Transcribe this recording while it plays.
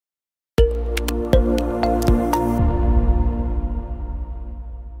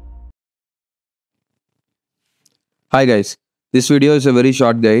Hi guys, this video is a very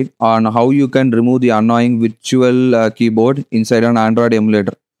short guide on how you can remove the annoying virtual keyboard inside an Android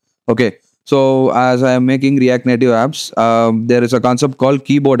emulator. Okay, so as I am making React Native apps, there is a concept called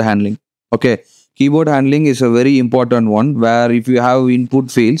keyboard handling. Okay, keyboard handling is a very important one where if you have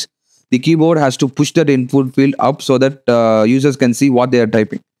input fields, the keyboard has to push that input field up so that users can see what they are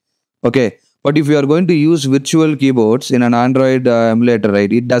typing. Okay, but if you are going to use virtual keyboards in an Android emulator,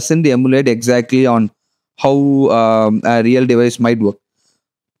 right, it doesn't emulate exactly on how a real device might work.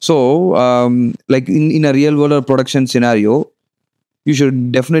 So, like in a real world or production scenario, you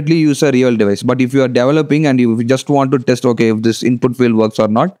should definitely use a real device. But if you are developing and you just want to test, okay, if this input field works or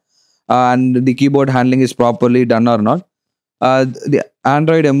not, and the keyboard handling is properly done or not, the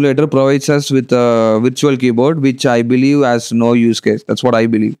Android emulator provides us with a virtual keyboard, which I believe has no use case. That's what I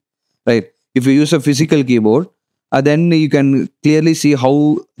believe, right? If you use a physical keyboard, then you can clearly see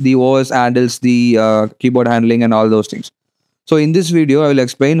how the OS handles the keyboard handling and all those things. So in this video, I will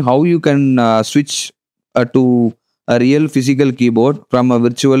explain how you can switch to a real physical keyboard from a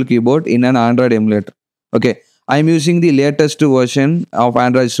virtual keyboard in an Android emulator. Okay, I'm using the latest version of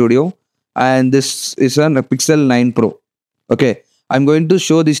Android Studio, and this is a Pixel 9 Pro. Okay, I'm going to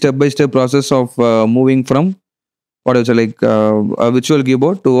show the step-by-step process of moving from what is it, like a virtual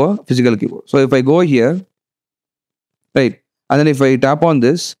keyboard to a physical keyboard. So if I go here, right, and then if I tap on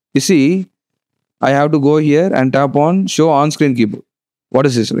this, you see I have to go here and tap on show on-screen keyboard. What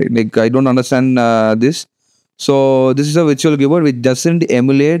is this? Right? Like I don't understand this. So this is a virtual keyboard which doesn't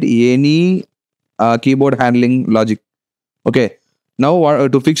emulate any keyboard handling logic. Okay. Now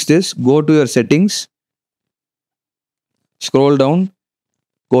to fix this, go to your settings, scroll down,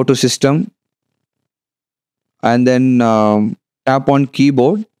 go to system, and then tap on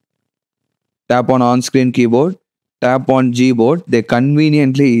keyboard, tap on keyboard, tap on Gboard. They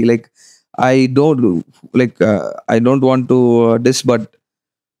conveniently I don't I don't want to this, but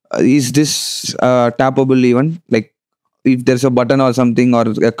is this tappable even? Like if there's a button or something or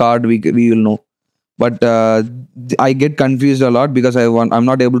a card, we will know. But I get confused a lot because I'm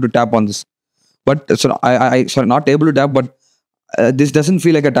not able to tap on this. But so I sorry, not able to tap, but this doesn't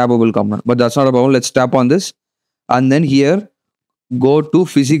feel like a tappable component. But that's not a problem. Let's tap on this, and then here go to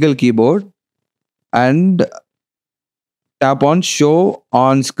physical keyboard and tap on show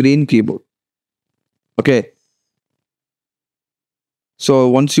on screen keyboard. Okay. So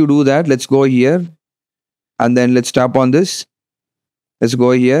once you do that, let's go here and then let's tap on this. Let's go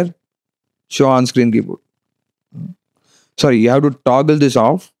here, show on screen keyboard. Sorry, you have to toggle this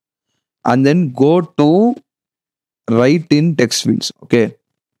off and then go to write in text fields. Okay.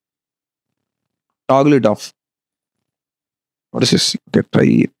 Toggle it off. What is this? Okay, try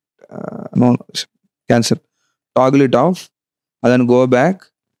it. No, cancel. Toggle it off and then go back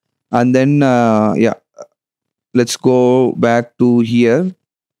and then yeah, let's go back to here.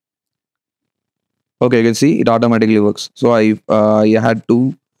 Okay, you can see it automatically works. So I had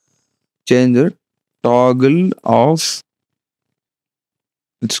to change it. Toggle off.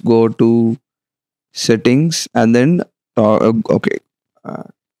 Let's go to settings and then okay,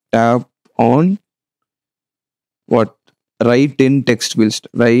 tap on what? Write in text fields.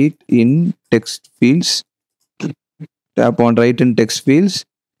 Write in text fields. Tap on write in text fields.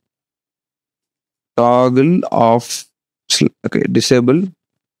 Toggle off. Okay, disable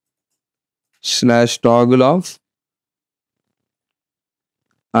 / toggle off.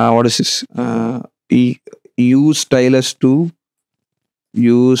 What is this? Use stylus to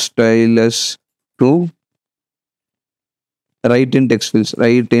write in text fields.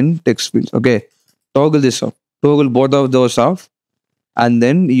 Write in text fields. Okay, toggle this off. Toggle both of those off, and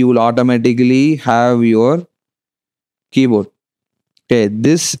then you will automatically have your keyboard. Okay,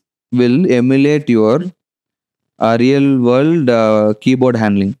 this will emulate your real world keyboard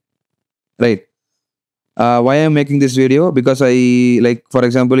handling, right? Why I'm making this video? Because I like, for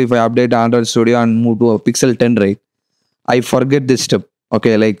example, if I update Android Studio and move to a Pixel 10, right, I forget this step.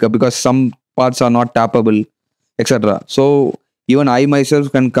 Okay, because some parts are not tappable, etc. So even I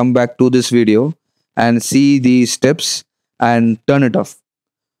myself can come back to this video and see these steps and turn it off.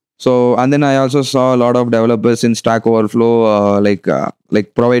 So, and then I also saw a lot of developers in Stack Overflow like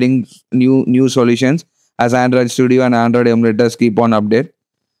providing new solutions as Android Studio and Android emulators keep on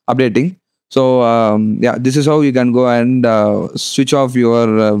updating. So yeah, this is how you can go and switch off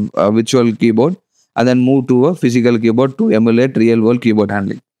your virtual keyboard and then move to a physical keyboard to emulate real world keyboard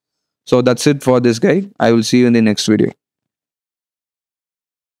handling. So that's it for this guide. I will see you in the next video.